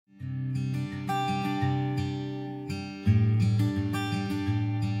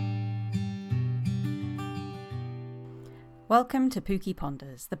Welcome to Pookie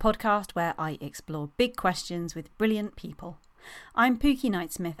Ponders, the podcast where I explore big questions with brilliant people. I'm Pookie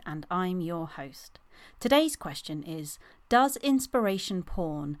Knightsmith and I'm your host. Today's question is, does inspiration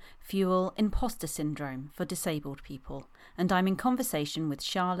porn fuel imposter syndrome for disabled people? And I'm in conversation with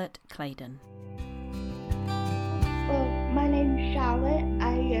Charlotte Claydon. Well, my name's Charlotte.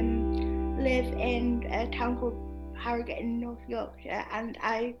 I live in a town called Harrogate in North Yorkshire, and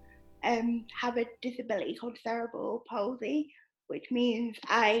I have a disability called cerebral palsy, which means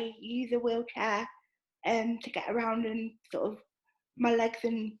I use a wheelchair to get around, and sort of my legs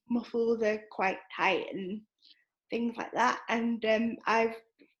and muscles are quite tight and things like that. And I've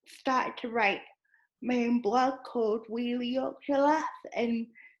started to write my own blog called Wheelie Yorkshire Lass, and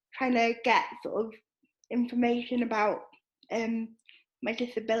trying to get sort of information about my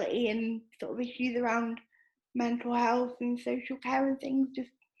disability and sort of issues around mental health and social care and things just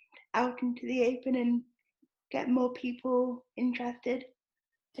out into the open and get more people interested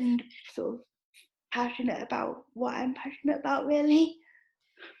and sort of passionate about what I'm passionate about, really.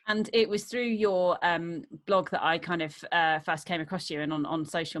 And it was through your blog that I kind of first came across you and on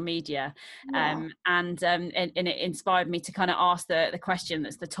social media. Yeah. And it inspired me to kind of ask the question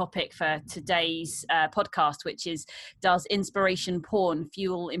that's the topic for today's podcast, which is, does inspiration porn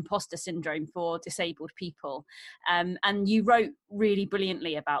fuel imposter syndrome for disabled people? And you wrote really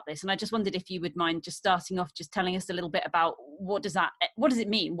brilliantly about this. And I just wondered if you would mind just starting off, just telling us a little bit about what does it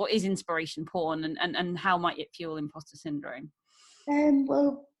mean? What is inspiration porn and how might it fuel imposter syndrome?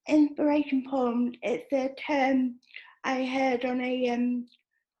 Well, inspiration porn, it's a term I heard on a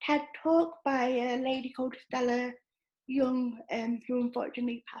TED talk by a lady called Stella Young, who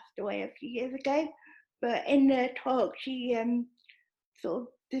unfortunately passed away a few years ago. But in the talk, she sort of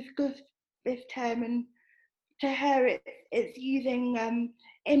discussed this term, and to her, it's using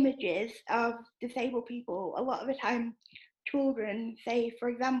images of disabled people. A lot of the time, children, say, for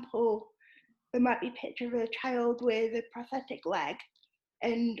example, there might be a picture of a child with a prosthetic leg,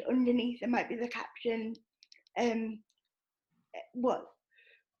 and underneath there might be the caption, what,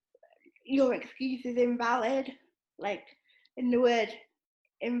 your excuse is invalid, like, in the word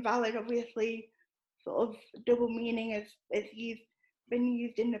invalid, obviously, sort of double meaning as you've been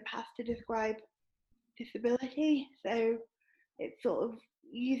used in the past to describe disability. So it's sort of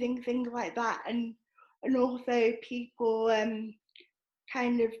using things like that, and also people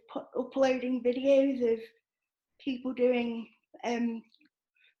kind of uploading videos of people doing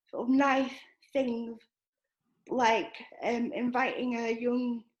sort of nice things, like inviting a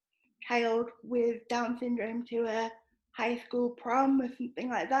young child with Down syndrome to a high school prom or something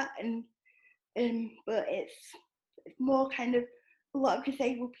like that. And but it's more kind of, a lot of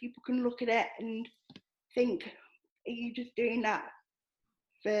disabled people can look at it and think, are you just doing that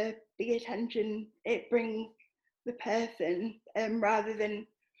for the attention it brings the person, rather than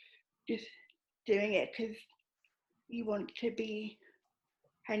just doing it because you want to be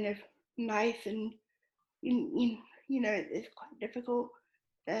kind of nice. And you know, it's quite difficult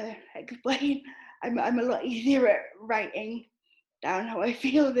to explain. I'm a lot easier at writing down how I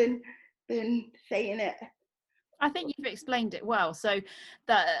feel than saying it. I think you've explained it well. So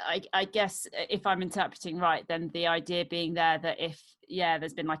that I guess if I'm interpreting right, then the idea being there that if,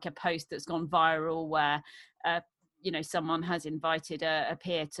 there's been like a post that's gone viral where, someone has invited a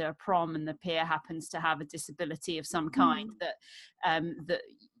peer to a prom and the peer happens to have a disability of some kind,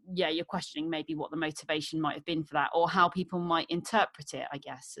 you're questioning maybe what the motivation might have been for that, or how people might interpret it, I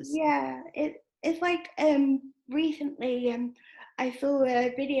guess. It's like recently I saw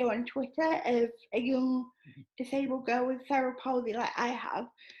a video on Twitter of a young disabled girl with cerebral palsy, like I have,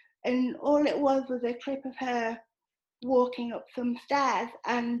 and all it was a clip of her walking up some stairs.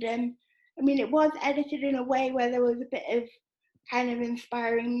 And I mean, it was edited in a way where there was a bit of kind of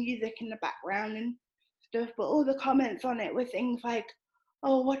inspiring music in the background and stuff, but all the comments on it were things like,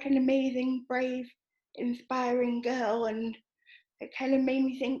 oh, what an amazing, brave, inspiring girl. And it kind of made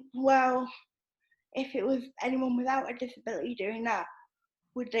me think, well, if it was anyone without a disability doing that,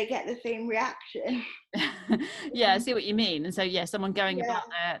 would they get the same reaction? I see what you mean. And so someone going about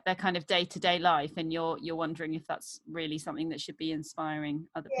their kind of day-to-day life, and you're wondering if that's really something that should be inspiring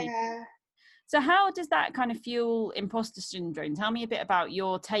other people. So how does that kind of fuel imposter syndrome? Tell me a bit about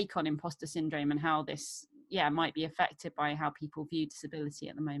your take on imposter syndrome and how this might be affected by how people view disability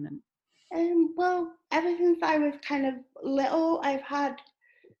at the moment. Well, ever since I was kind of little, I've had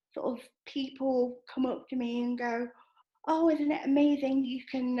sort of people come up to me and go, oh, isn't it amazing you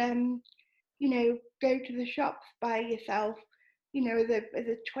can go to the shops by yourself, as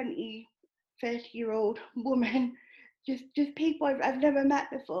a 20, 30-year-old woman. Just people I've never met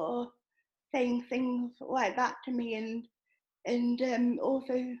before saying things like that to me. And and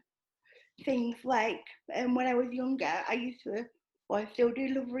also things like when I was younger, I used to, well, I still do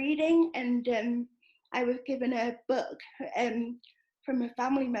love reading, and I was given a book from a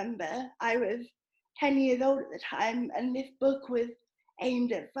family member. I was 10 years old at the time, and this book was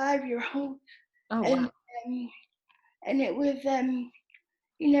aimed at 5-year-olds, Oh and wow. and it was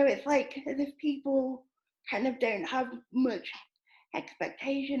it's like as if people kind of don't have much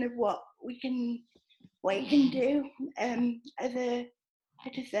expectation of what you can do at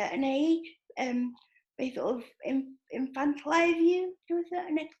a certain age. They sort of infantilize you to a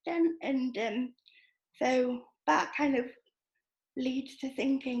certain extent, and so that kind of leads to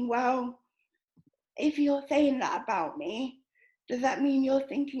thinking, well, if you're saying that about me, does that mean you're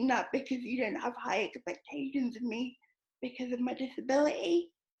thinking that because you don't have high expectations of me because of my disability?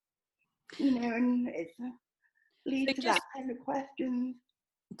 And it So leads to that just kind of questions.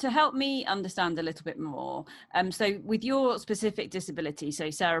 to help me understand a little bit more, so with your specific disability, so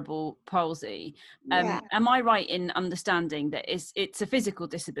cerebral palsy, Yeah. am I right in understanding that it's a physical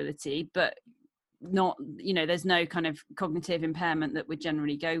disability, but not, there's no kind of cognitive impairment that would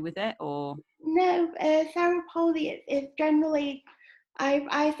generally go with it, or? No, cerebral palsy is generally,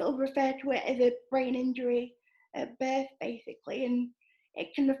 I sort of refer to it as a brain injury at birth, basically, and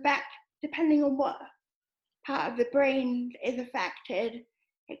it can affect, depending on what part of the brain is affected,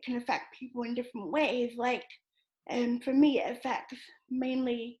 it can affect people in different ways. Like, for me, it affects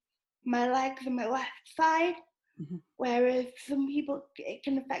mainly my legs and my left side, Mhm. whereas some people, it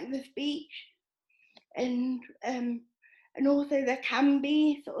can affect the speech, and also there can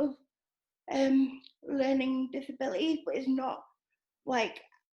be sort of learning disabilities, but it's not like,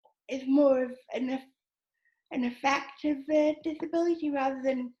 it's more of an effect of a disability rather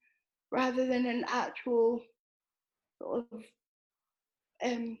than an actual sort of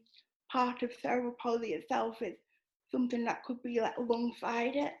um, part of cerebral palsy itself. It's something that could be like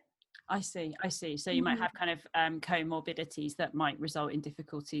alongside it. I see. So you might Mhm. have kind of comorbidities that might result in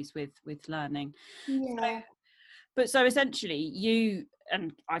difficulties with learning. Yeah. But so essentially you,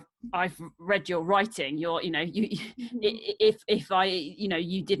 and I've read your writing, Mhm. if I,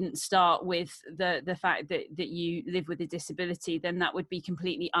 you didn't start with the fact that you live with a disability, then that would be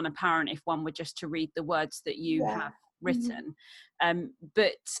completely unapparent if one were just to read the words that you Yeah. have Mhm. written.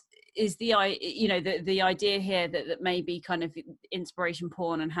 But is the idea here that maybe kind of inspiration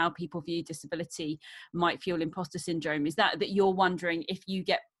porn and how people view disability might fuel imposter syndrome, is that you're wondering if you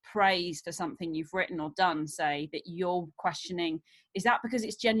get praise for something you've written or done, say, that you're questioning, is that because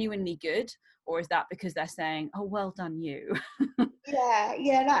it's genuinely good, or is that because they're saying, oh, well done you?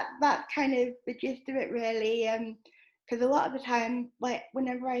 Yeah, that's kind of the gist of it, really. Because a lot of the time, like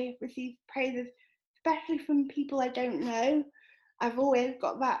whenever I receive praises, especially from people I don't know, I've always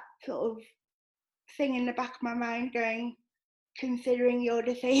got that sort of thing in the back of my mind going, considering you're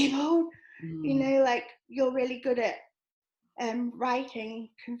disabled, Mm. like you're really good at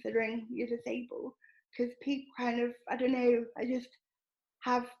writing considering you're disabled. Because people kind of, I don't know, I just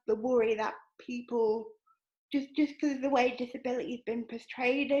have the worry that people, just because of the way disability has been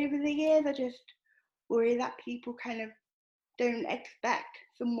portrayed over the years, I just worry that people kind of don't expect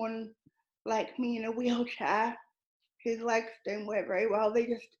someone like me in a wheelchair whose legs don't work very well. They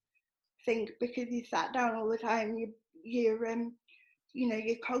just think because you sat down all the time,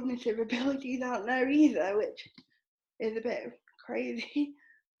 your cognitive abilities aren't there either, which is a bit crazy.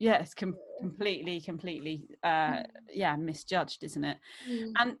 Yes, completely yeah, misjudged, isn't it?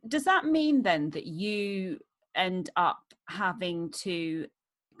 Mm. And does that mean then that you end up having to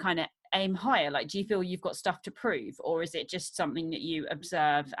kind of aim higher? Like, do you feel you've got stuff to prove, or is it just something that you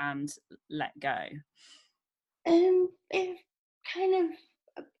observe and let go? It's kind of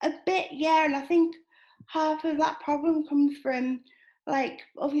a bit, yeah, and I think half of that problem comes from, like,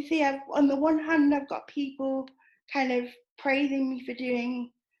 obviously, on the one hand, I've got people kind of praising me for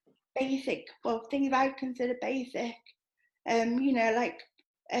doing basic, well, things I consider basic, like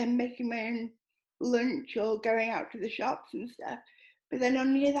making my own lunch or going out to the shops and stuff. But then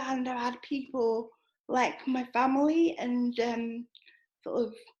on the other hand, I've had people like my family and sort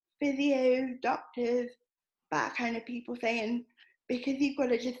of physios, doctors, that kind of people saying, because you've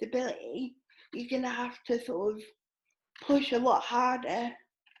got a disability, you're going to have to sort of push a lot harder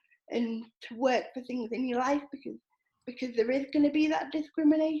and to work for things in your life because there is going to be that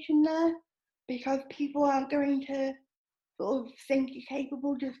discrimination there, because people aren't going to sort of think you're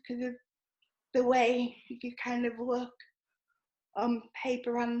capable just because of the way you kind of look on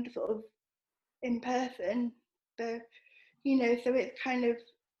paper and sort of in person. So, so it's kind of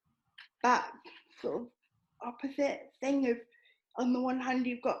that sort of opposite thing of, on the one hand,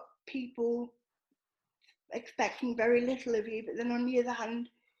 you've got people expecting very little of you, but then on the other hand,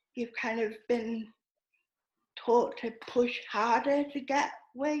 you've kind of been taught to push harder to get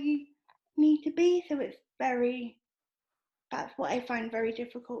where you need to be. So that's what I find very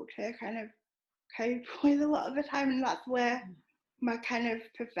difficult to kind of cope with a lot of the time, and that's where my kind of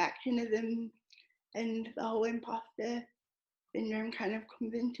perfectionism and the whole imposter syndrome kind of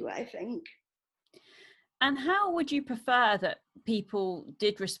comes into it, I think. And how would you prefer that people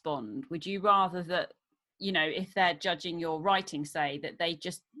did respond? Would you rather that, you know, if they're judging your writing, say, that they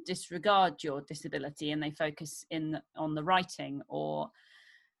just disregard your disability and they focus on the writing, or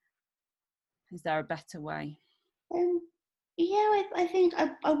is there a better way? Yeah, I think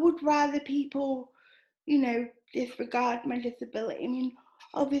I would rather people, you know, disregard my disability. I mean,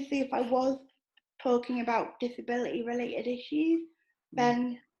 obviously, if I was talking about disability related issues,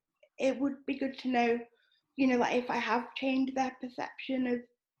 then it would be good to know, you know, like if I have changed their perception of,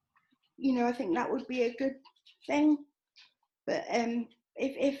 you know, I think that would be a good thing. But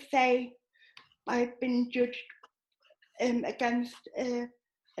if say I've been judged against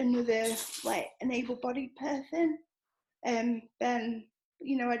another like an able-bodied person, then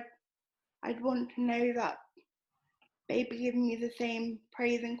you know I'd want to know that they'd be giving me the same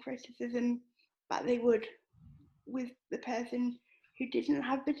praise and criticism that they would with the person who didn't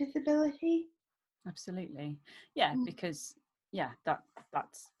have the disability. Absolutely. Yeah, because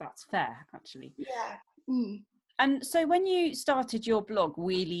that's fair, actually. Yeah. And so when you started your blog,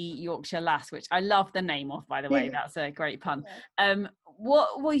 Wheelie Yorkshire Lass, which I love the name of, by the way, that's a great pun.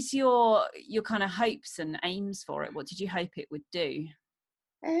 What was your kind of hopes and aims for it? What did you hope it would do?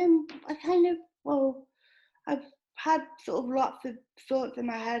 I kind of, well, I've had sort of lots of thoughts in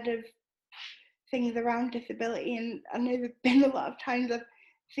my head of things around disability, and I know there've been a lot of times I've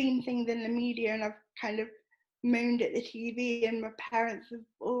seen things in the media and I've kind of moaned at the TV, and my parents have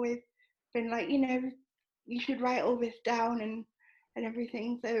always been like, you know, you should write all this down and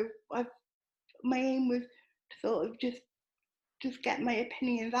everything. So my aim was to sort of just get my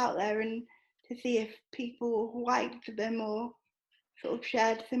opinions out there and to see if people liked them or sort of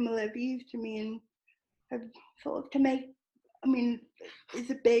shared similar views to me, and sort of to make, I mean, it's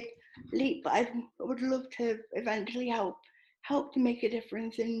a big leap, but I would love to eventually help to make a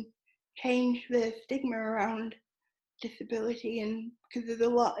difference and change the stigma around disability. And because there's a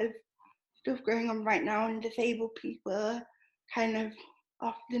lot of stuff going on right now, and disabled people are kind of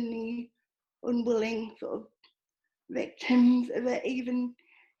often the unwilling sort of victims of it, even,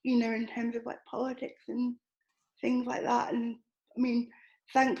 you know, in terms of like politics and things like that. And I mean,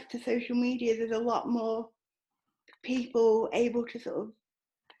 thanks to social media, there's a lot more people able to sort of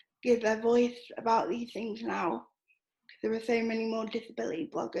give their voice about these things now, because there are so many more disability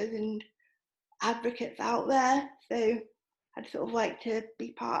bloggers and advocates out there. So I'd sort of like to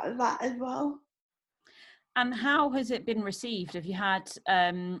be part of that as well. And how has it been received? Have you had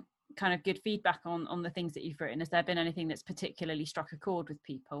kind of good feedback on the things that you've written? Has there been anything that's particularly struck a chord with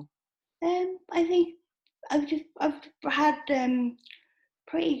people? I think I've had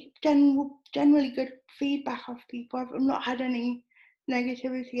pretty generally good feedback off people. I've not had any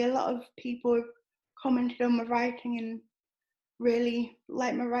negativity. A lot of people have commented on my writing and really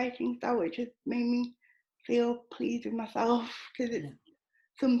like my writing style, which has made me feel pleased with myself, because it's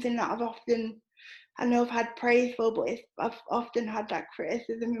something that I know I've had praise for, but I've often had that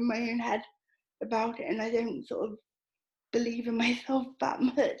criticism in my own head about it, and I don't sort of believe in myself that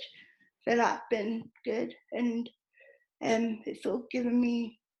much. So that's been good, and it's sort of given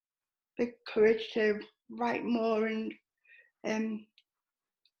me the courage to write more and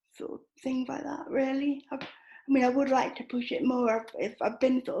sort of things like that, really. I mean, I would like to push it more. I've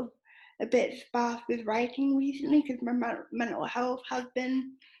been sort of a bit sparse with writing recently because my mental health has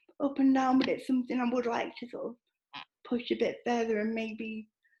been up and down, but it's something I would like to sort of push a bit further and maybe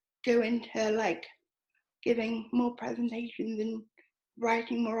go into like giving more presentations and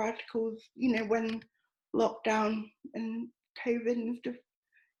writing more articles, you know, when lockdown and COVID and stuff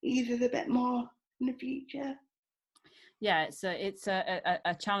eases a bit more in the future. Yeah, it's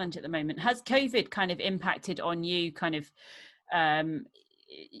a challenge at the moment. Has COVID kind of impacted on you, kind of,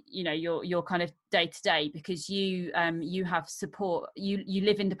 you know, your kind of day to day, because you have support, you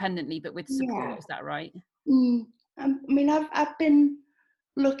live independently but with support, yeah. Is that right? I mean, I've been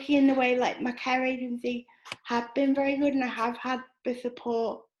lucky in the way, like my care agency have been very good, and I have had the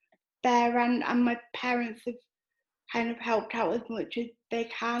support there, and my parents have kind of helped out as much as they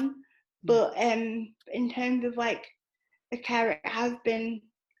can. But in terms of like the care, it has been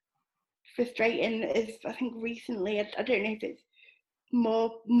frustrating. As I think recently, I don't know if it's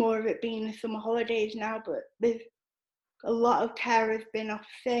more of it being the summer holidays now, but there's a lot of carers been off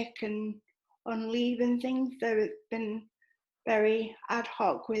sick, and on leave and things, so it's been very ad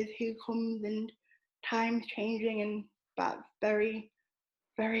hoc with who comes, and times changing, and that's very,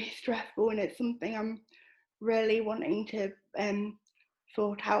 very stressful, and it's something I'm really wanting to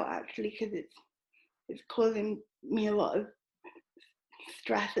sort out actually, because it's causing me a lot of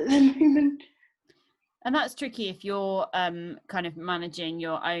stress at the moment. And that's tricky if you're kind of managing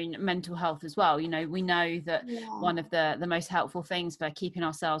your own mental health as well. You know, we know that one of the most helpful things for keeping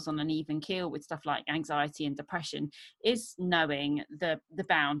ourselves on an even keel with stuff like anxiety and depression is knowing the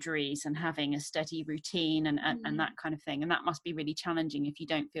boundaries and having a steady routine and that kind of thing. And that must be really challenging if you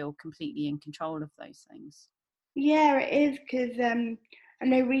don't feel completely in control of those things. Yeah, it is, because I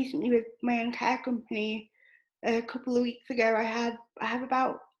know recently with my own care company, a couple of weeks ago, I have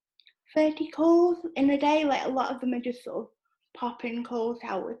about 30 calls in a day. Like, a lot of them are just sort of pop-in calls to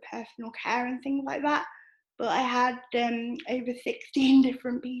help with personal care and things like that. But I had over 16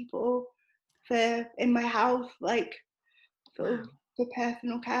 different people in my house, like, sort of for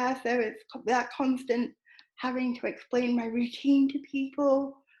personal care. So it's that constant having to explain my routine to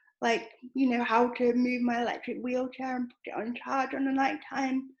people, like, you know, how to move my electric wheelchair and put it on charge on the night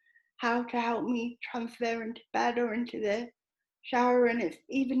time, how to help me transfer into bed or into the shower. And it's,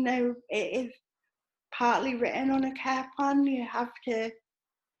 even though it is partly written on a care plan, you have to,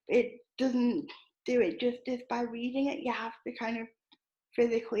 it doesn't do it justice by reading it. You have to kind of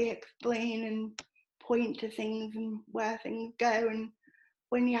physically explain and point to things and where things go. And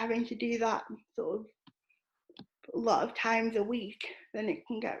when you're having to do that sort of a lot of times a week, then it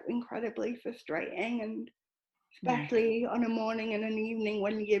can get incredibly frustrating, and especially on a morning and an evening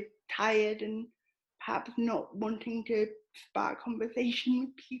when you're tired and perhaps not wanting to spark conversation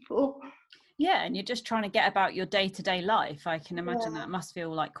with people. Yeah, and you're just trying to get about your day-to-day life. I can imagine that must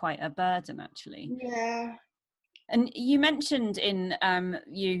feel like quite a burden, actually. Yeah. And you mentioned in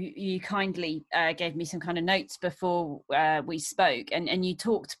you kindly gave me some kind of notes before we spoke, and you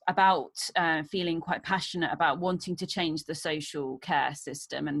talked about feeling quite passionate about wanting to change the social care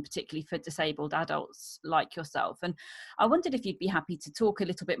system, and particularly for disabled adults like yourself. And I wondered if you'd be happy to talk a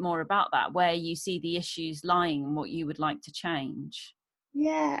little bit more about that, where you see the issues lying and what you would like to change.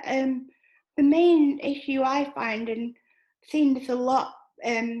 Yeah, the main issue I find, and seen this a lot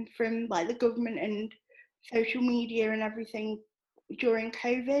from like the government and social media and everything during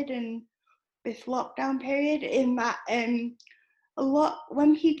COVID and this lockdown period, in that a lot,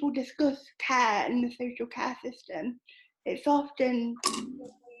 when people discuss care and the social care system, it's often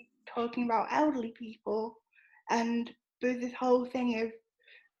talking about elderly people, and there's this whole thing of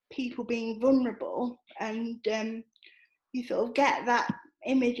people being vulnerable, and you sort of get that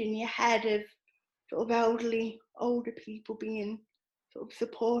image in your head of sort of elderly, older people being sort of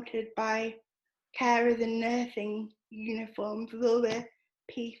supported by carers in nursing uniforms with all the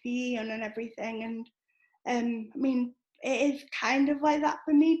PPE on and everything. And I mean, it is kind of like that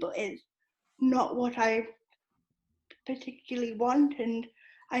for me, but it's not what I particularly want. And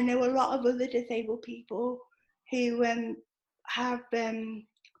I know a lot of other disabled people who have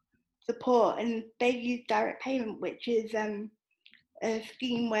support, and they use direct payment, which is a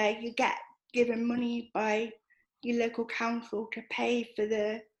scheme where you get given money by your local council to pay for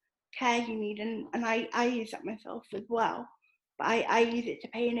the care you need. And I use that myself as well. But I use it to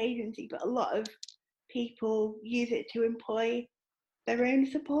pay an agency, but a lot of people use it to employ their own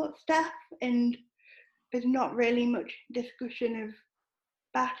support staff, and there's not really much discussion of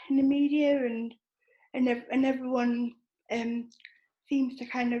that in the media, and everyone seems to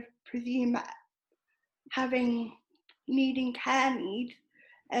kind of presume that needing care needs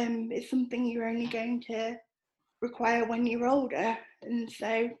is something you're only going to require when you're older. And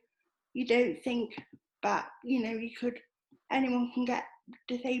so you don't think that, you know, anyone can get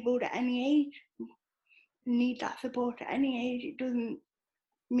disabled at any age, need that support at any age. It doesn't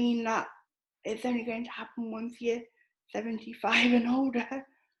mean that it's only going to happen once you're 75 and older.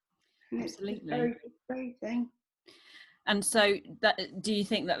 And Absolutely. It's very frustrating. And so do you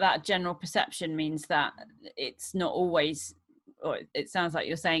think that general perception means that it's not always, or it sounds like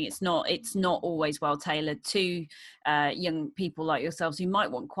you're saying it's not always well tailored to young people like yourselves who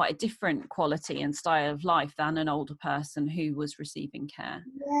might want quite a different quality and style of life than an older person who was receiving care?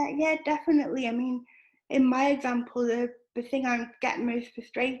 Yeah, definitely. I mean, in my example, the thing I'm getting most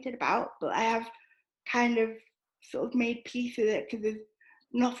frustrated about, but I have kind of sort of made peace with it because there's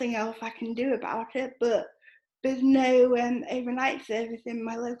nothing else I can do about it, but there's no overnight service in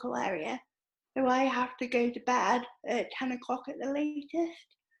my local area. So I have to go to bed at 10 o'clock at the latest.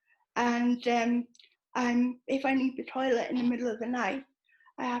 And if I need the toilet in the middle of the night,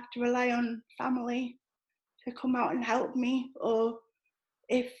 I have to rely on family to come out and help me. Or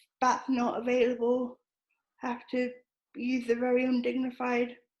if that's not available, have to use the very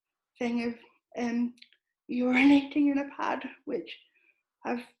undignified thing of urinating in a pad, which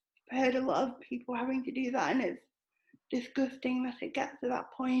I've heard a lot of people having to do that, and it's disgusting that it gets to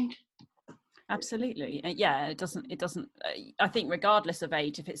that point. Absolutely. Yeah, it doesn't I think regardless of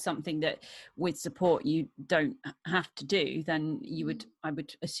age, if it's something that with support you don't have to do, then I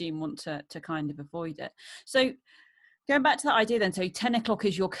would assume want to kind of avoid it. So going back to that idea then, so 10 o'clock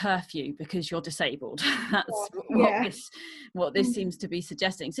is your curfew because you're disabled. That's what this seems to be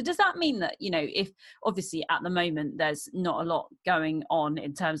suggesting. So does that mean that, if obviously at the moment there's not a lot going on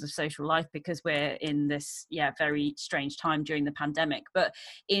in terms of social life because we're in this, very strange time during the pandemic, but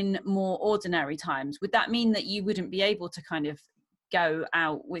in more ordinary times, would that mean that you wouldn't be able to kind of go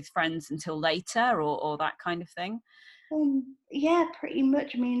out with friends until later or that kind of thing? Yeah, pretty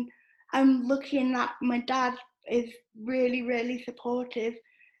much. I mean, I'm lucky in that my dad is really, really supportive,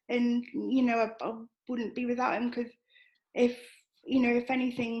 and I wouldn't be without him, because if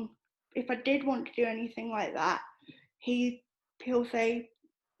I did want to do anything like that, he'll say,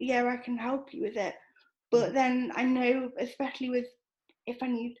 yeah, I can help you with it. But then I know, especially with if I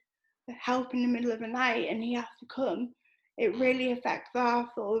need help in the middle of the night and he has to come, it really affects our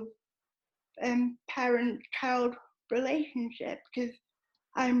sort of parent-child relationship, because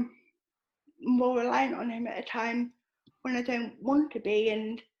I'm more reliant on him at a time when I don't want to be,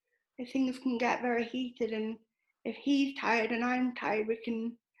 and things can get very heated, and if he's tired and I'm tired, we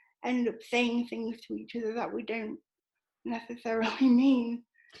can end up saying things to each other that we don't necessarily mean.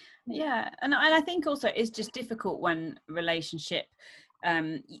 Yeah, and I think also it's just difficult when relationship,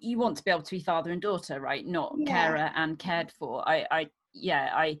 you want to be able to be father and daughter, right? Not carer and cared for. I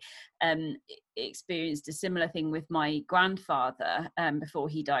experienced a similar thing with my grandfather before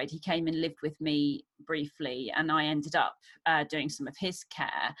he died. He came and lived with me briefly, and I ended up doing some of his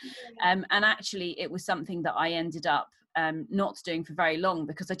care. And actually, it was something that I ended up not doing for very long,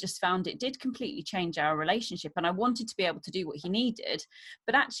 because I just found it did completely change our relationship, and I wanted to be able to do what he needed,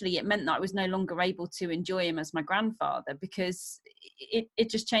 but actually it meant that I was no longer able to enjoy him as my grandfather, because it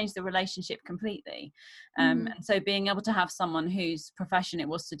just changed the relationship completely. And so being able to have someone whose profession it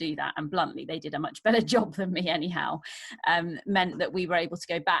was to do that, and bluntly they did a much better job than me anyhow, meant that we were able to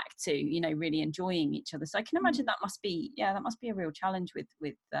go back to really enjoying each other. So I can imagine that must be a real challenge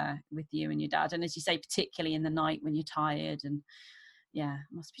with you and your dad, and as you say, particularly in the night when you're tired, and it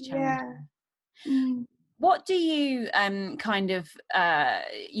must be challenging. What do you kind of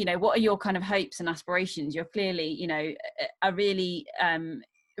what are your kind of hopes and aspirations? You're clearly a really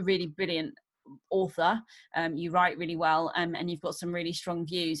brilliant author. You write really well, and you've got some really strong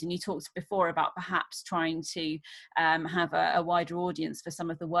views, and you talked before about perhaps trying to have a wider audience for some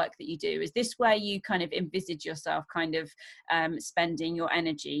of the work that you do. Is this where you kind of envisage yourself kind of spending your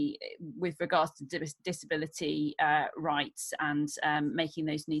energy with regards to disability rights and making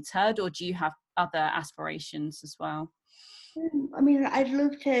those needs heard, or do you have other aspirations as well? I mean, I'd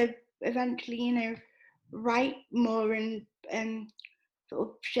love to eventually write more and sort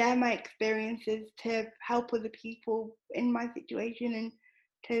of share my experiences to help other people in my situation, and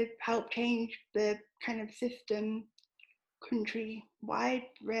to help change the kind of system countrywide,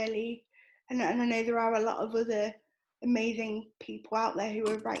 really. And I know there are a lot of other amazing people out there who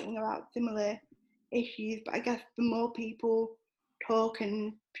are writing about similar issues, but I guess the more people talk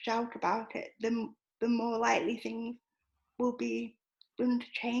and shout about it, the more likely things will be done to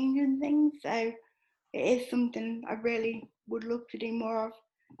change and things. So it is something I really would love to do more of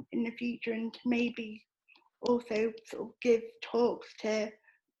in the future, and maybe also sort of give talks to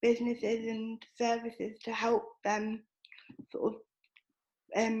businesses and services to help them sort of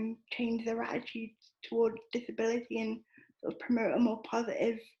change their attitudes towards disability, and sort of promote a more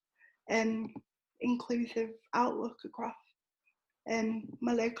positive, inclusive outlook across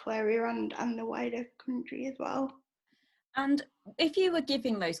my local area and the wider country as well. And if you were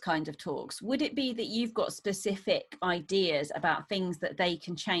giving those kinds of talks, would it be that you've got specific ideas about things that they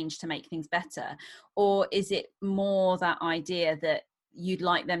can change to make things better? Or is it more that idea that you'd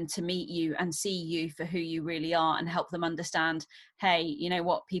like them to meet you and see you for who you really are, and help them understand, hey, you know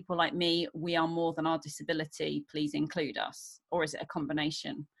what, people like me, we are more than our disability, please include us? Or is it a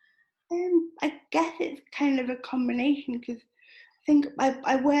combination? I guess it's kind of a combination, because I think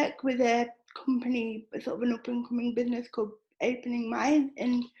I work with a company, sort of an up and coming business called Opening Minds,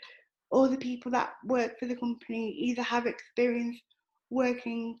 and all the people that work for the company either have experience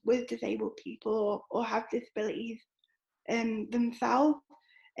working with disabled people or have disabilities themselves.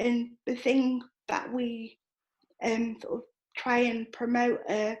 And the thing that we sort of try and promote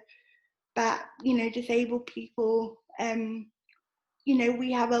are that disabled people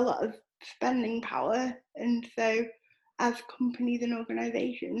we have a lot of spending power, and so as companies and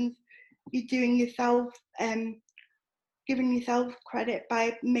organisations, you're doing yourself, giving yourself credit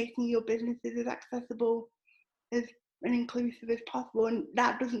by making your businesses as accessible as and inclusive as possible, and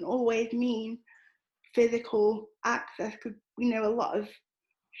that doesn't always mean physical access, because a lot of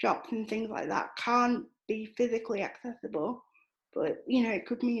shops and things like that can't be physically accessible, but it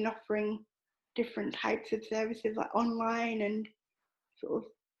could mean offering different types of services like online and sort of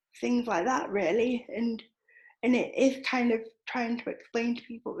things like that, really. And it is kind of trying to explain to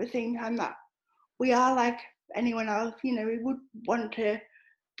people at the same time that we are like anyone else. We would want to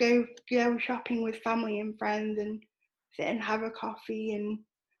go shopping with family and friends and sit and have a coffee and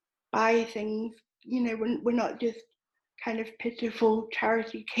buy things. We're not just kind of pitiful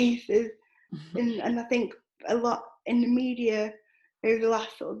charity cases. And I think a lot in the media over the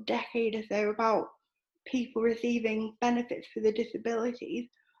last sort of decade or so about people receiving benefits for their disabilities,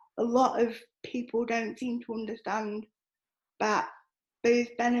 a lot of people don't seem to understand that those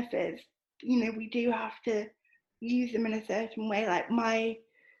benefits, we do have to use them in a certain way. Like my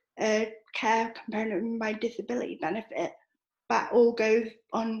care component, my disability benefit, that all goes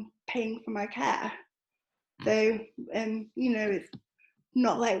on paying for my care. So, it's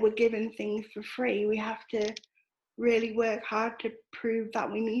not like we're given things for free. We have to really work hard to prove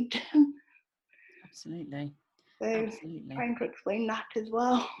that we need them. Absolutely. So Absolutely. trying to explain that as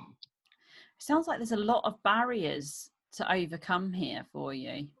well. It sounds like there's a lot of barriers to overcome here for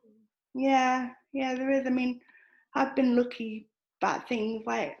you. Yeah, there is. I mean, I've been lucky that things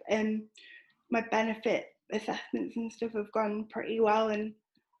like my benefit assessments and stuff have gone pretty well, and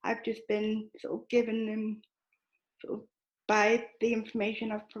I've just been sort of given them sort of by the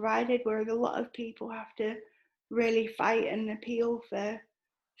information I've provided, whereas a lot of people have to really fight and appeal for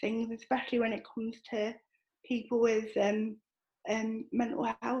things, especially when it comes to people with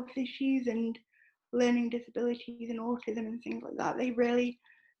mental health issues and learning disabilities and autism and things like that. They really,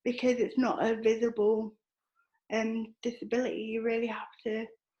 because it's not a visible disability, you really have to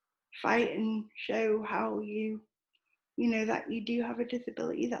fight and show how that you do have a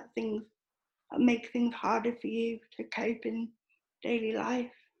disability, that makes things harder for you to cope in daily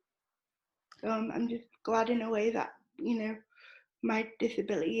life. So I'm just glad in a way that my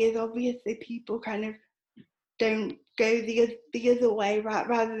disability is obviously people kind of don't go the other way,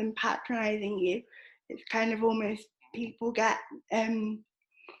 rather than patronising you. It's kind of almost people get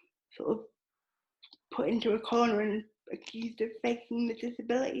sort of put into a corner and accused of faking the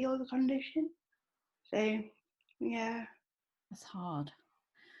disability or the condition. So yeah, That's hard.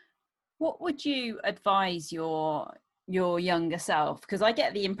 What would you advise your younger self? Because I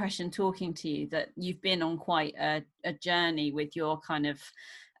get the impression talking to you that you've been on quite a journey with your kind of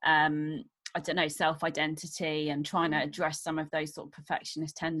I don't know, self-identity and trying to address some of those sort of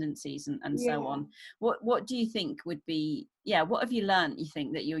perfectionist tendencies and so on. What do you think would be, what have you learned, you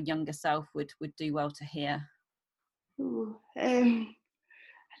think, that your younger self would do well to hear? I'd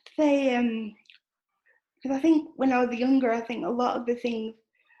say because I think when I was younger, I think a lot of the things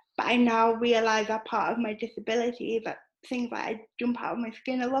that I now realise are part of my disability, that things like I jump out of my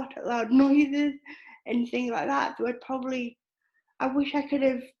skin a lot at loud noises and things like that. So I wish I could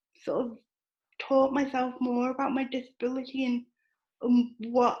have sort of taught myself more about my disability and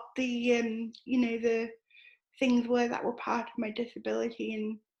what the the things were that were part of my disability,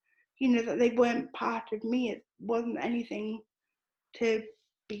 and that they weren't part of me. It wasn't anything to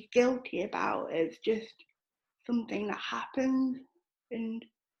be guilty about. It's just something that happens, and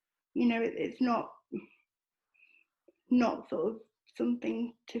it's not sort of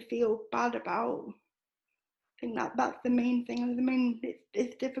something to feel bad about. I think that's the main thing. I mean,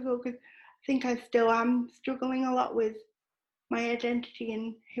 it's difficult because I think I still am struggling a lot with my identity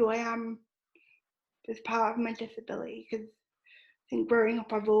and who I am as part of my disability, because I think growing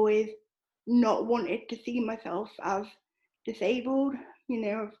up I've always not wanted to see myself as disabled,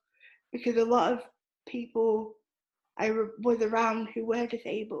 because a lot of people I was around who were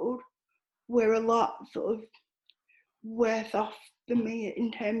disabled were a lot sort of worse off than me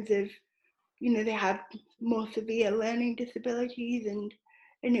in terms of, they had more severe learning disabilities, and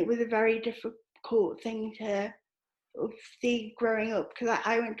it was a very difficult thing to sort of see growing up, because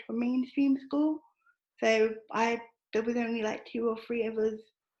I went to a mainstream school, so there was only like 2 or 3 of us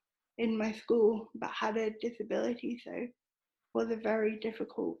in my school that had a disability, so it was a very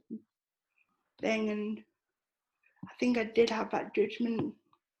difficult thing, and I think I did have that judgment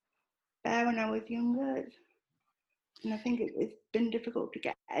there when I was younger, and I think it's been difficult to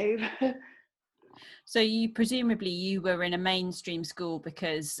get over. So you presumably you were in a mainstream school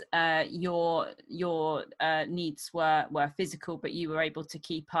because your needs were physical, but you were able to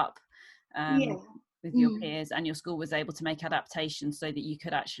keep up Yeah. with your peers, and your school was able to make adaptations so that you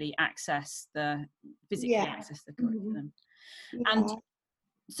could actually physically Yeah. access the Mm. curriculum. And Yeah.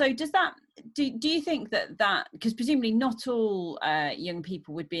 so does that, do you think that because presumably not all young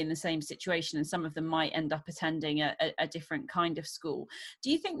people would be in the same situation, and some of them might end up attending a different kind of school, do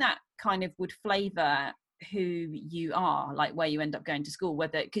you think that kind of would flavour who you are, like where you end up going to school,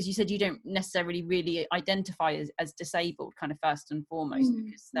 whether, because you said you don't necessarily really identify as disabled kind of first and foremost,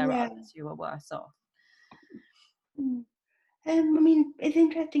 because there are Yeah. others who are worse off? Mm. I mean, it's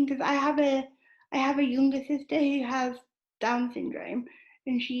interesting because I have a younger sister who has Down syndrome,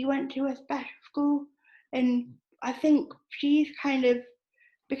 and she went to a special school, and I think she's kind of,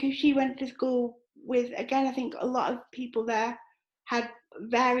 because she went to school with, again, I think a lot of people there had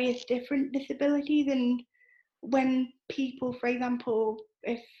various different disabilities, and when people, for example,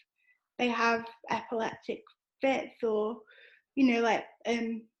 if they have epileptic fits or, like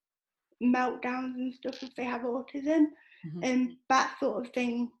meltdowns and stuff, if they have autism, Mm-hmm. and that sort of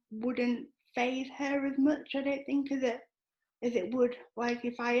thing wouldn't phase her as much, I don't think, as it would, like,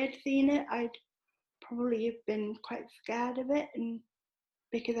 if I had seen it, I'd probably have been quite scared of it, and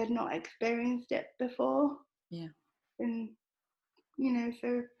because I'd not experienced it before. Yeah. And so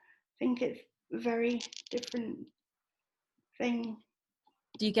I think it's a very different thing.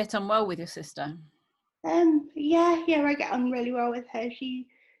 Do you get on well with your sister? Yeah, I get on really well with her. She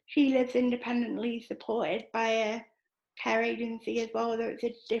lives independently, supported by a care agency as well, though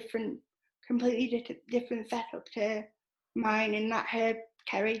it's a completely different setup to mine, in that her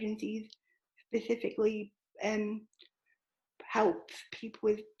care agency specifically helps people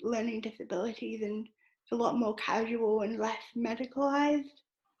with learning disabilities, and it's a lot more casual and less medicalized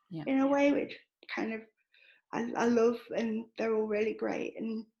in a way, which kind of I love, and they're all really great.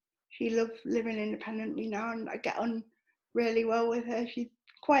 And she loves living independently now, and I get on really well with her. She's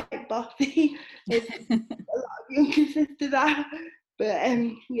quite bossy, as a lot of younger sisters are, but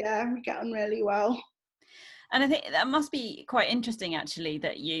yeah, we get on really well. And I think that must be quite interesting, actually,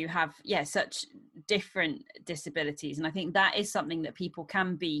 that you have, such different disabilities. And I think that is something that people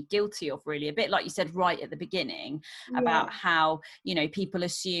can be guilty of, really, a bit like you said right at the beginning, about how, people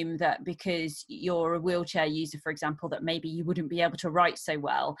assume that because you're a wheelchair user, for example, that maybe you wouldn't be able to write so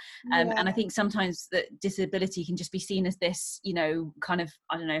well. And I think sometimes that disability can just be seen as this, kind of,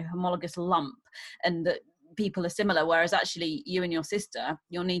 I don't know, homologous lump, and that people are similar, whereas actually you and your sister,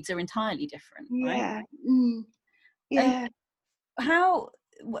 your needs are entirely different, right? And Yeah. how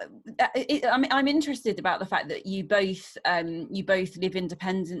I'm interested about the fact that you both live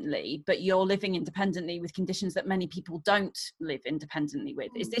independently, but you're living independently with conditions that many people don't live independently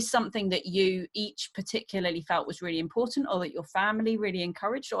with. Is this something that you each particularly felt was really important, or that your family really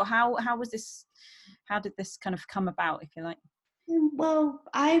encouraged, or how did this kind of come about, if you like? Well,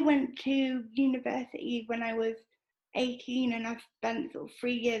 I went to university when I was 18, and I spent sort of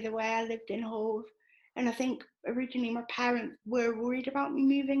 3 years away. I lived in halls, and I think originally my parents were worried about me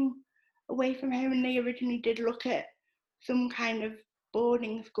moving away from home, and they originally did look at some kind of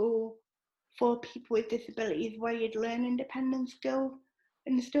boarding school for people with disabilities where you'd learn independent skills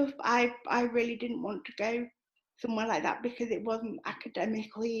and stuff. I really didn't want to go somewhere like that because it wasn't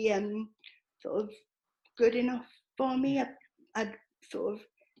academically sort of good enough for me. I'd sort of,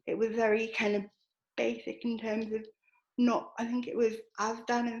 it was very kind of basic in terms of not, I think it was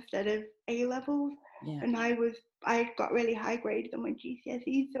ASDAN instead of A levels. Yeah. And I got really high grades on my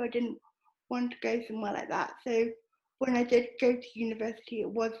GCSEs, so I didn't want to go somewhere like that. So when I did go to university, it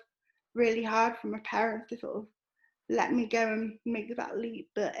was really hard for my parents to sort of let me go and make that leap.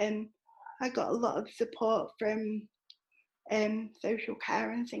 But I got a lot of support from social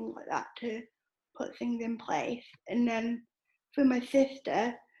care and things like that to put things in place. And then for my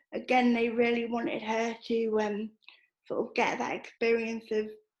sister, again, they really wanted her to sort of get that experience of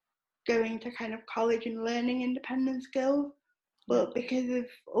going to kind of college and learning independent skills. But because of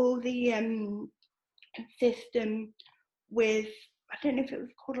all the system with, I don't know if it was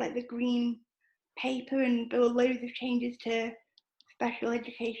called like the green paper, and there were loads of changes to special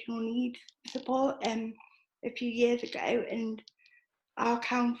educational needs support a few years ago, and our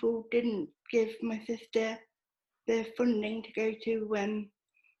council didn't give my sister the funding to go to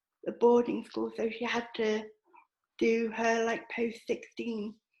a boarding school, so she had to do her like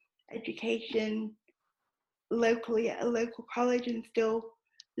post-16 education locally at a local college and still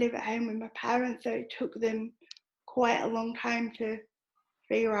live at home with my parents. So it took them quite a long time to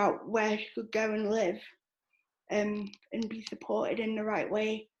figure out where she could go and live and be supported in the right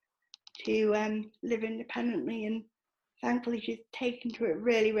way to live independently, and thankfully she's taken to it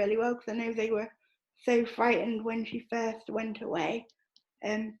really, really well, because I know they were so frightened when she first went away.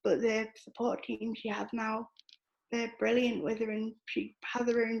 But the support team she has now, they're brilliant with her, and she has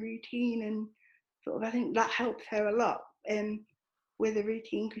her own routine, and sort of I think that helps her a lot with a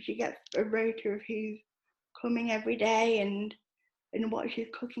routine, because she gets a rota of who's coming every day and what she's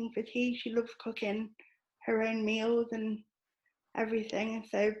cooking for tea. She loves cooking her own meals and everything,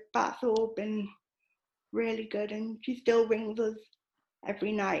 so that's all been really good. And she still rings us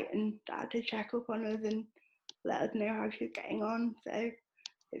every night and to check up on us and let us know how she's getting on. So I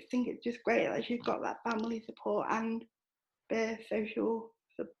think it's just great that she's got that family support and the social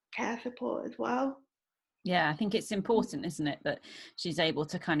care support as well. Yeah, I think it's important, isn't it, that she's able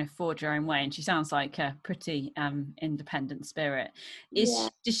to kind of forge her own way, and she sounds like a pretty independent spirit. Does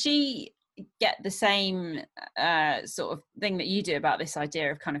she get the same sort of thing that you do about this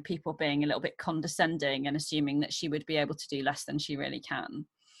idea of kind of people being a little bit condescending and assuming that she would be able to do less than she really can?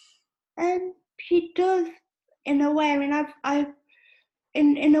 She does, in a way. I mean, I've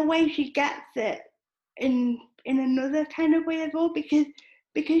in a way she gets it in another kind of way as well, because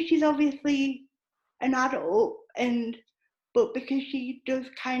she's obviously an adult, but because she does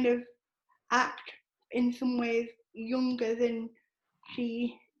kind of act in some ways younger than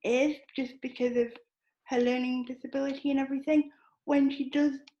she is, just because of her learning disability and everything. When she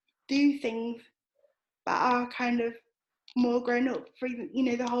does do things that are kind of more grown up, for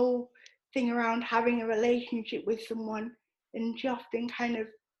the whole thing around having a relationship with someone, and she often kind of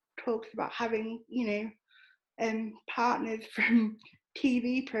talks about having partners from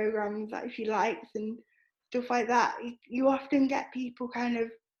TV programs that she likes and stuff like that. You often get people kind of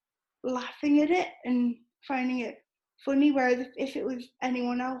laughing at it and finding it funny, whereas if it was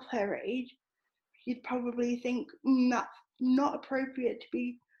anyone else her age, you'd probably think that's not appropriate to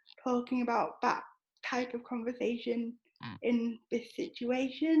be talking about that type of conversation in this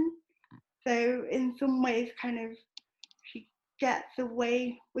situation. So in some ways, kind of, she gets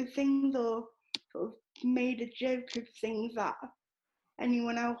away with things, or sort of made a joke of things that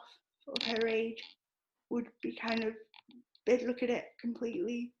anyone else sort of her age would be kind of, they'd look at it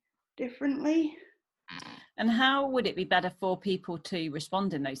completely differently. And how would it be better for people to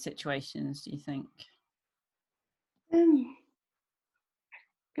respond in those situations, do you think? I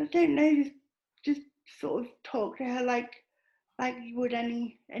don't know, just sort of talk to her like you would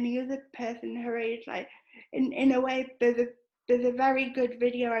any other person her age. Like in a way, there's a very good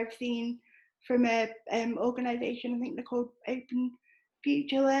video I've seen from a organisation, I think they're called Open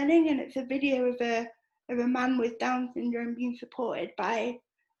Future Learning, and it's a video of a man with Down syndrome being supported by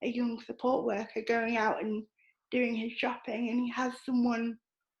a young support worker going out and doing his shopping, and he has someone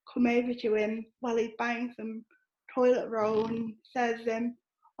come over to him while he's buying some toilet roll and says,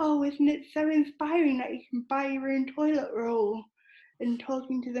 "Oh, isn't it so inspiring that you can buy your own toilet roll?" And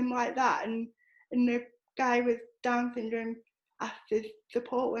talking to them like that, and the guy with Down syndrome asked his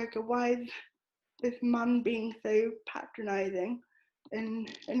support worker, "Why is this man being so patronising?" And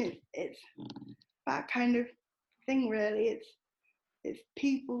it's that kind of thing, really. It's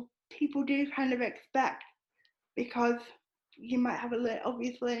people do kind of expect, because you might have a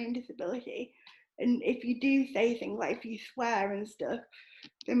obvious learning disability, and if you do say things like, if you swear and stuff,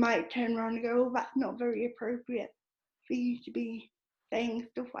 they might turn around and go, "Oh, that's not very appropriate for you to be saying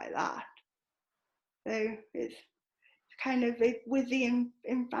stuff like that." So it's kind of with the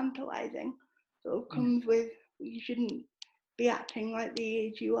infantilizing sort of comes with, you shouldn't be acting like the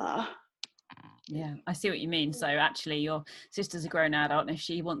age you are. Yeah, I see what you mean. So actually your sister's a grown adult, and if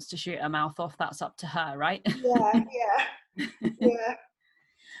she wants to shoot her mouth off, that's up to her, right? Yeah.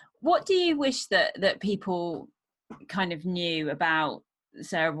 What do you wish that people kind of knew about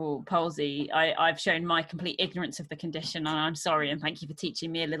cerebral palsy? I've shown my complete ignorance of the condition, and I'm sorry, and thank you for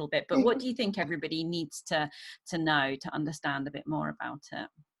teaching me a little bit, but what do you think everybody needs to know, to understand a bit more about it?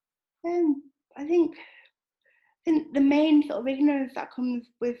 I think the main sort of ignorance that comes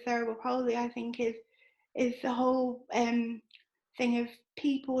with cerebral palsy, I think, is the whole thing of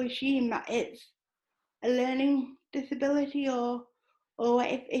people assume that it's a learning disability, or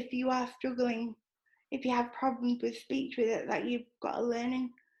if you are struggling, if you have problems with speech with it, that you've got a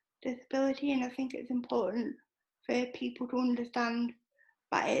learning disability. And I think it's important for people to understand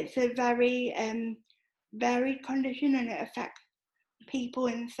that it's a very varied condition, and it affects people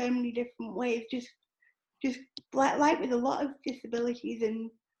in so many different ways. Just like with a lot of disabilities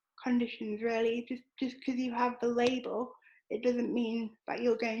and conditions, really, just because you have the label, it doesn't mean that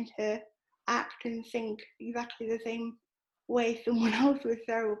you're going to act and think exactly the same way someone else with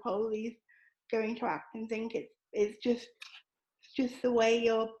cerebral palsy is going to act and think. It's just the way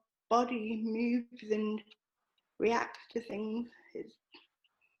your body moves and reacts to things. It's,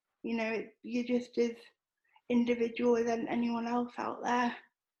 you're just as individual as anyone else out there.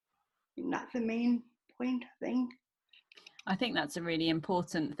 And that's the main point, I think. I think that's a really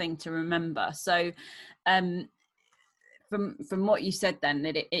important thing to remember. So from what you said then,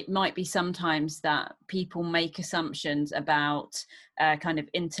 that it might be sometimes that people make assumptions about kind of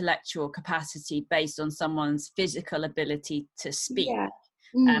intellectual capacity based on someone's physical ability to speak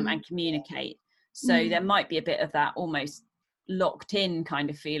and communicate. So there might be a bit of that almost locked in kind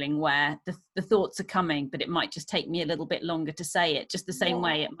of feeling where the thoughts are coming, but it might just take me a little bit longer to say it, just the same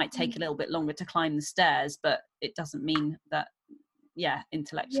way it might take a little bit longer to climb the stairs, but it doesn't mean that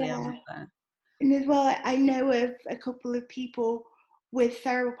intellectually I'm not there. And as well, I know of a couple of people with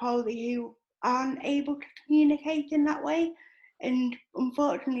cerebral palsy who aren't able to communicate in that way, and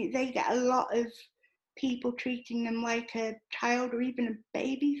unfortunately they get a lot of people treating them like a child or even a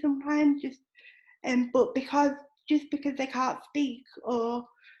baby sometimes, but because they can't speak or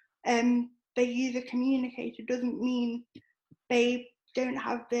they use a communicator doesn't mean they don't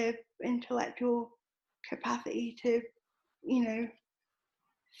have the intellectual capacity to,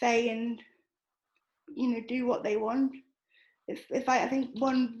 say and, do what they want. It's like, I think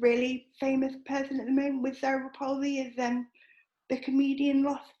one really famous person at the moment with cerebral palsy is the comedian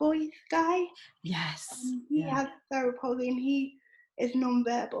Lost Voice guy. Yes. He has cerebral palsy and he is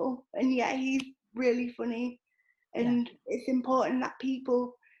non-verbal, and yet he's really funny. And it's important that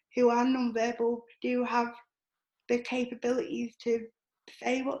people who are non-verbal do have the capabilities to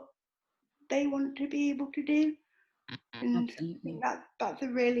say what they want to be able to do. And absolutely. I think that's a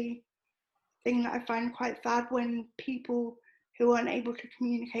really thing that I find quite sad, when people who aren't able to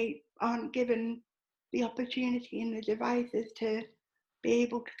communicate aren't given the opportunity and the devices to be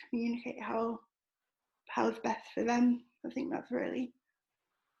able to communicate how's best for them. I think that's really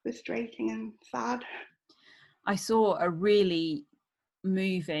frustrating and sad. I saw a really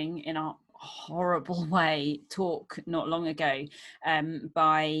moving, in a horrible way, talk not long ago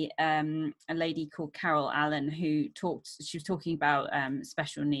by a lady called Carol Allen, she was talking about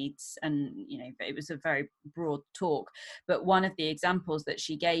special needs, and it was a very broad talk, but one of the examples that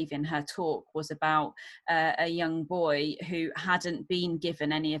she gave in her talk was about a young boy who hadn't been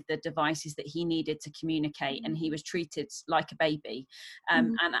given any of the devices that he needed to communicate, and he was treated like a baby,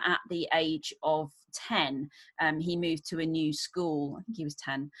 and at the age of 10 he moved to a new school. I think he was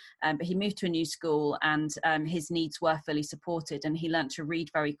 10, but he moved to a new school, and his needs were fully supported, and he learned to read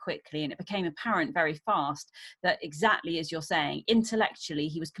very quickly, and it became apparent very fast that, exactly as you're saying, intellectually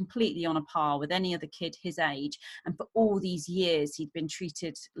he was completely on a par with any other kid his age, and for all these years he'd been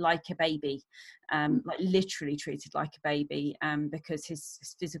treated like a baby, like literally treated like a baby, because his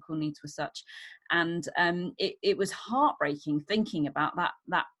physical needs were such. And it was heartbreaking thinking about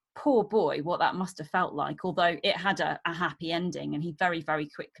that poor boy, what that must have felt like, although it had a happy ending, and he very, very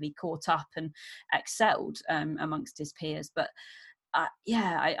quickly caught up and excelled amongst his peers. But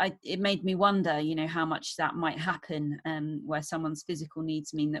it made me wonder, how much that might happen, where someone's physical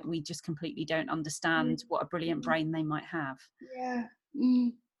needs mean that we just completely don't understand what a brilliant brain they might have. Yeah.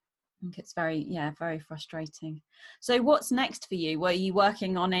 I think it's very frustrating. So what's next for you? Were you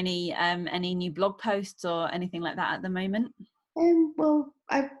working on any new blog posts or anything like that at the moment? Well,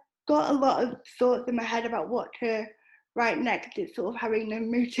 I've got a lot of thoughts in my head about what to write next. It's sort of having the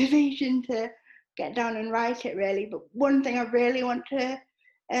motivation to get down and write it, really. But one thing I really want to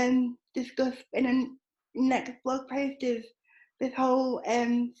discuss in a next blog post is this whole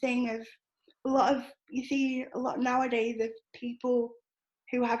thing of you see a lot nowadays of people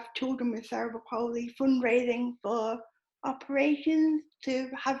who have children with cerebral palsy fundraising for operations to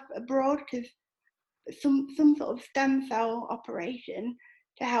have abroad, because some sort of stem cell operation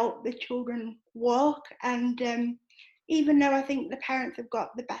to help the children walk. And even though I think the parents have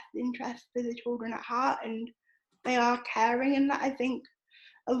got the best interest for the children at heart and they are caring, and that, I think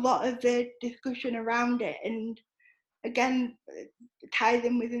a lot of the discussion around it, and again ties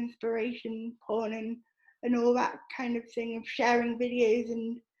in with inspiration porn and all that kind of thing, of sharing videos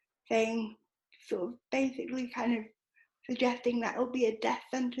and saying, sort of basically kind of suggesting that it'll be a death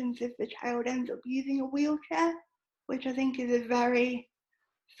sentence if the child ends up using a wheelchair, which I think is a very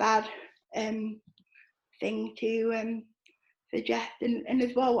sad thing to suggest. And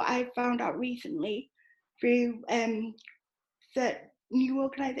as well, what I found out recently through certain new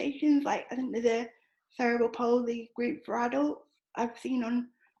organisations, like I think there's a cerebral palsy group for adults I've seen on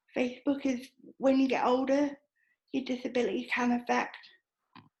Facebook, is when you get older, your disability can affect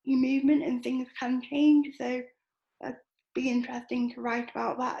your movement and things can change. So that'd be interesting to write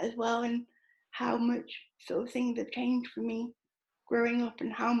about that as well, and how much sort of things have changed for me growing up,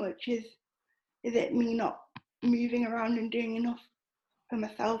 and how much is it me not moving around and doing enough for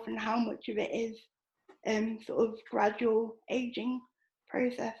myself, and how much of it is sort of gradual aging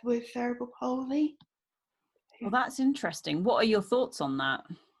process with cerebral palsy. Well, that's interesting. What are your thoughts on that?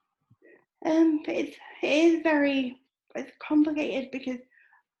 It is it's complicated because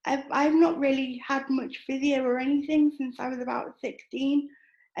I've not really had much physio or anything since I was about 16,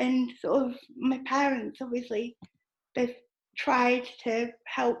 and sort of my parents, obviously, they've tried to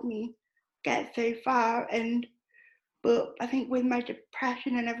help me get so far, but I think with my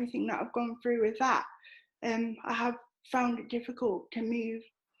depression and everything that I've gone through with that, I have found it difficult to move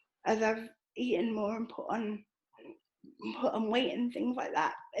as I've eaten more and put on weight and things like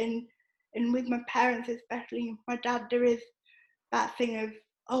that. And with my parents, especially my dad, there is that thing of,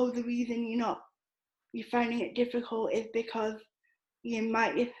 oh, the reason you're finding it difficult is because you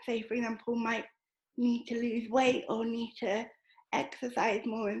might, say for example, might need to lose weight or need to exercise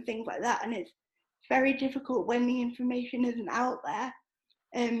more and things like that. And it's very difficult when the information isn't out there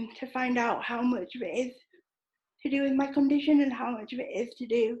to find out how much of it is to do with my condition and how much of it is to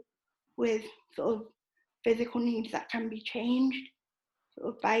do with sort of physical needs that can be changed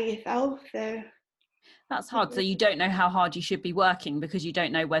sort of by yourself. So that's hard. So you don't know how hard you should be working because you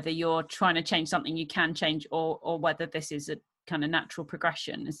don't know whether you're trying to change something you can change or whether this is a kind of natural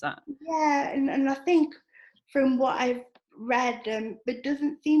progression. Is that? Yeah, and I think from what I've read, there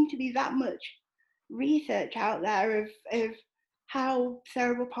doesn't seem to be that much research out there of how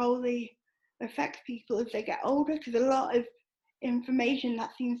cerebral palsy affects people as they get older, because a lot of information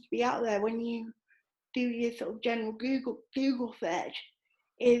that seems to be out there when you do your sort of general Google search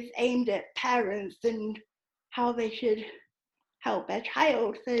is aimed at parents and how they should help their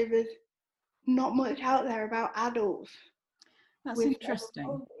child. So there's not much out there about adults. That's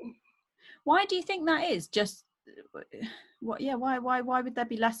interesting. Why do you think that is? Just what? Yeah. Why would there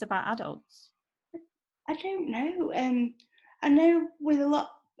be less about adults? I don't know. I know with a lot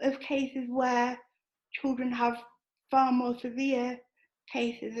of cases where children have far more severe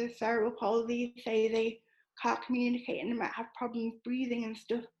cases of cerebral palsy, say they can't communicate and they might have problems breathing and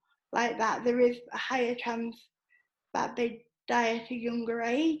stuff like that, there is a higher chance that they die at a younger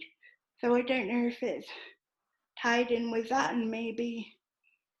age. So I don't know if it's tied in with that, and maybe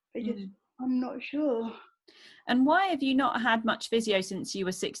I'm not sure. And why have you not had much physio since you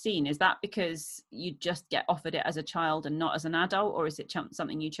were 16? Is that because you just get offered it as a child and not as an adult, or is it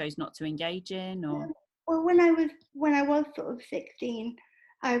something you chose not to engage in? Or well, when I was sort of 16,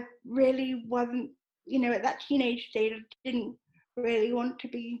 I really wasn't, at that teenage stage, I didn't really want to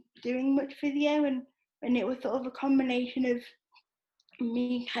be doing much physio, and it was sort of a combination of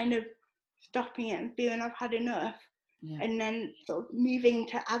me kind of stopping it and feeling I've had enough, and then sort of moving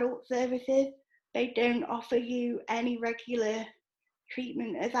to adult services. They don't offer you any regular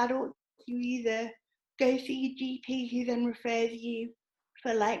treatment as adults. You either go see your GP, who then refers you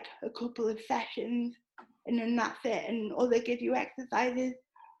for like a couple of sessions, and then that's it, or they give you exercises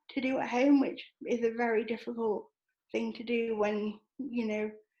to do at home, which is a very difficult thing to do when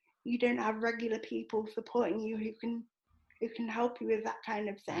you don't have regular people supporting you who can help you with that kind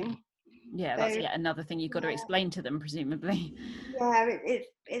of thing. Yeah, that's yet another thing you've got to explain to them, presumably. Yeah,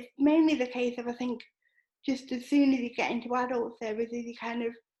 it's mainly the case of, I think, just as soon as you get into adult services, you kind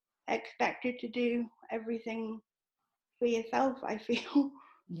of expected to do everything for yourself, I feel,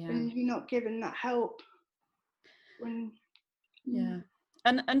 and you're not given that help.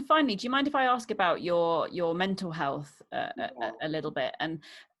 And finally, do you mind if I ask about your mental health a little bit? And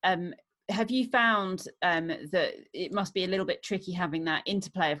have you found that it must be a little bit tricky having that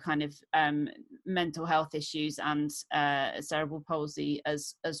interplay of kind of mental health issues and cerebral palsy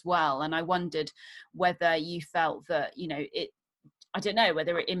as well? And I wondered whether you felt that, I don't know,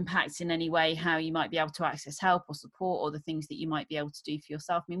 whether it impacts in any way how you might be able to access help or support, or the things that you might be able to do for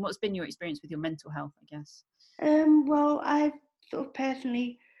yourself. I mean, what's been your experience with your mental health, I guess? Well, I've sort of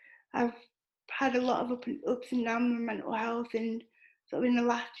personally, I've had a lot of ups and downs with mental health, and sort of in the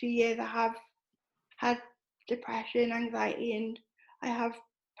last 2 years I have had depression, anxiety, and I have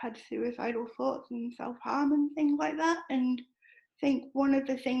had suicidal thoughts and self-harm and things like that. And I think one of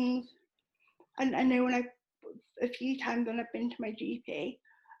the things, and I know a few times when I've been to my GP,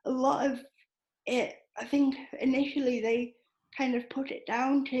 a lot of it, I think initially they kind of put it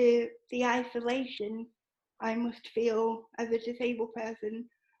down to the isolation I must feel as a disabled person,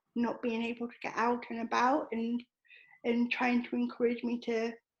 not being able to get out and about, and trying to encourage me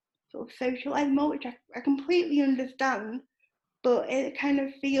to sort of socialize more, which I completely understand, but it kind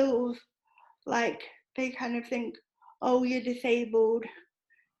of feels like they kind of think, oh, you're disabled,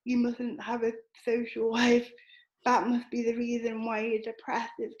 you mustn't have a social life, that must be the reason why you're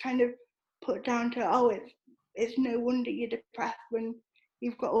depressed. It's kind of put down to, oh, it's no wonder you're depressed when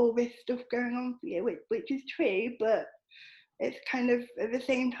you've got all this stuff going on for you, which is true, but it's kind of, at the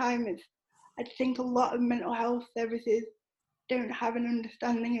same time, I think a lot of mental health services don't have an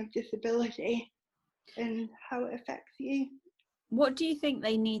understanding of disability and how it affects you. What do you think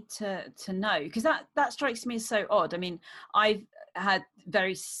they need to know? Because that strikes me as so odd. I mean, I've had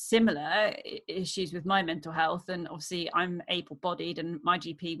very similar issues with my mental health, and obviously I'm able-bodied, and my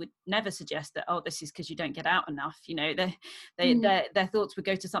GP would never suggest that, oh, this is because you don't get out enough. You know, their thoughts would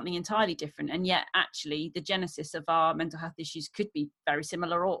go to something entirely different, and yet actually the genesis of our mental health issues could be very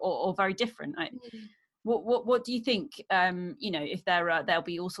similar or very different. What do you think? You know, if there'll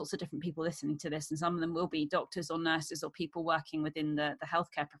be all sorts of different people listening to this, and some of them will be doctors or nurses or people working within the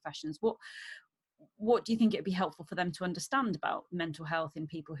healthcare professions. What do you think it'd be helpful for them to understand about mental health in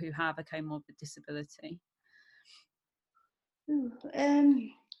people who have a comorbid disability?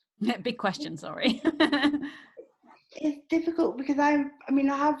 Big question, sorry. It's difficult because I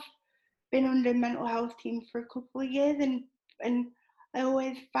have been under mental health teams for a couple of years, and I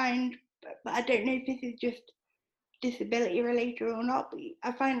always find, but I don't know if this is just disability related or not, but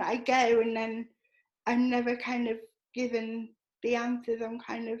I find that I go and then I'm never kind of given the answers I'm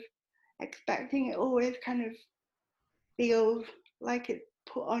kind of expecting. It always kind of feels like it's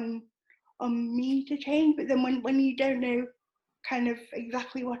put on me to change, but then when you don't know kind of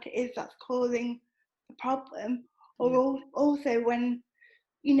exactly what it is that's causing the problem, or also when,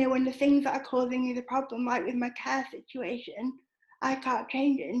 you know, when the things that are causing me the problem, like with my care situation, I can't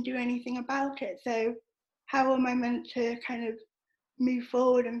change it and do anything about it. So how am I meant to kind of move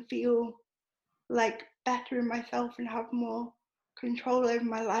forward and feel like better in myself and have more control over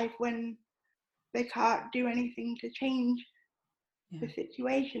my life when they can't do anything to change the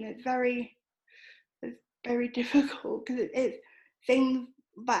situation? It's very difficult, because it's things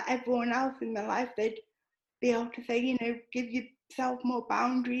that everyone else in their life, they'd be able to say, you know, give yourself more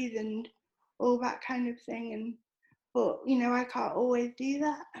boundaries and all that kind of thing, and but you know, I can't always do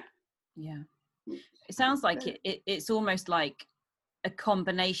that. It sounds like it's almost like a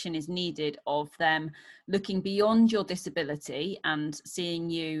combination is needed of them looking beyond your disability and seeing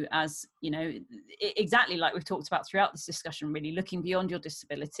you as, you know, exactly like we've talked about throughout this discussion, really looking beyond your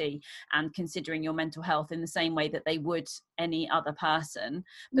disability and considering your mental health in the same way that they would any other person.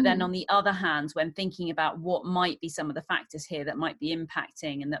 But then on the other hand, when thinking about what might be some of the factors here that might be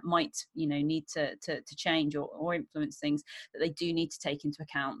impacting and that might, you know, need to change or influence things, that they do need to take into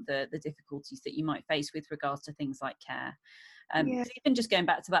account the difficulties that you might face with regards to things like care. So even just going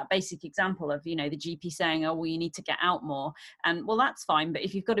back to that basic example of, you know, the GP saying, oh, well, you need to get out more. And well, that's fine. But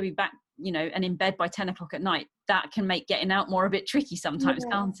if you've got to be back, you know, and in bed by 10 o'clock at night, that can make getting out more a bit tricky sometimes,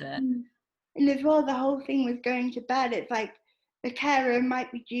 can't it? And as well, the whole thing with going to bed, it's like the carer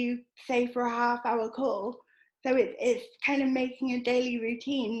might be due, say, for a half-hour call. So it's kind of making a daily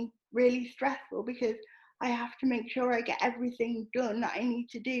routine really stressful, because I have to make sure I get everything done that I need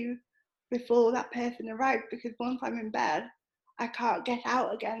to do before that person arrives, because once I'm in bed, I can't get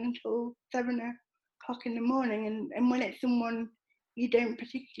out again until 7 o'clock in the morning. And when it's someone you don't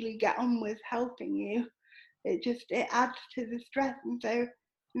particularly get on with helping you, it adds to the stress. And so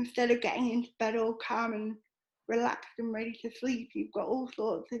instead of getting into bed all calm and relaxed and ready to sleep, you've got all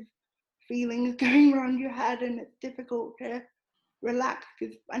sorts of feelings going around your head, and it's difficult to relax.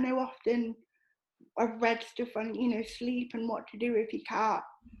 Because I know often I've read stuff on, you know, sleep and what to do if you can't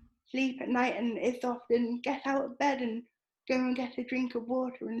sleep at night, and it's often get out of bed and go and get a drink of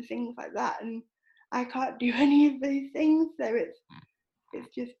water and things like that, and I can't do any of those things. So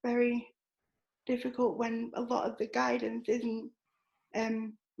it's just very difficult when a lot of the guidance isn't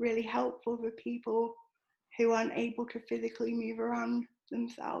really helpful for people who aren't able to physically move around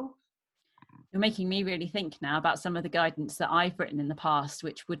themselves. You're making me really think now about some of the guidance that I've written in the past,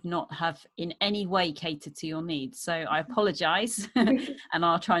 which would not have in any way catered to your needs. So I apologise, and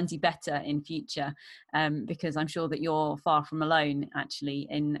I'll try and do better in future, because I'm sure that you're far from alone, actually,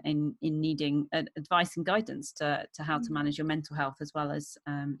 in needing advice and guidance to how to manage your mental health as well as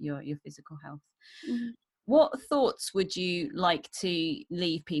your physical health. What thoughts would you like to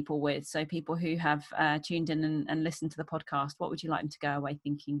leave people with? So people who have tuned in and listened to the podcast, what would you like them to go away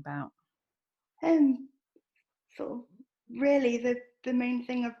thinking about? So really the main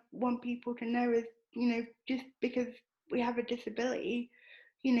thing I want people to know is, you know, just because we have a disability,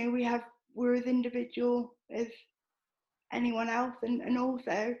 you know, we're as individual as anyone else, and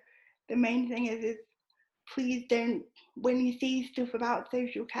also the main thing is please don't, when you see stuff about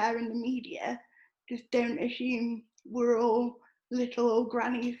social care in the media, just don't assume we're all little old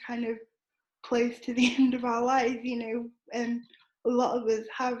grannies kind of close to the end of our lives, you know, and a lot of us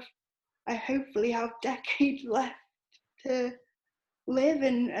have, I hopefully have decades left to live,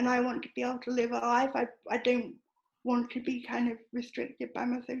 and I want to be able to live a life. I don't want to be kind of restricted by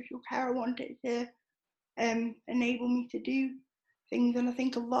my social care. I want it to enable me to do things, and I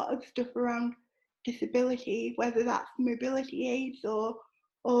think a lot of stuff around disability, whether that's mobility aids or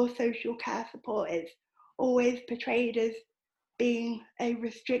social care support, is always portrayed as being a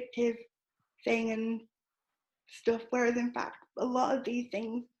restrictive thing and stuff, whereas in fact a lot of these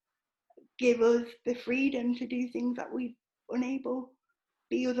things give us the freedom to do things that we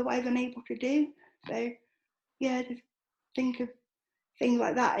be otherwise unable to do. So yeah, just think of things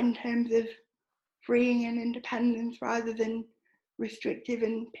like that in terms of freeing and independence rather than restrictive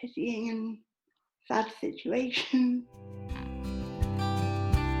and pitying and sad situations.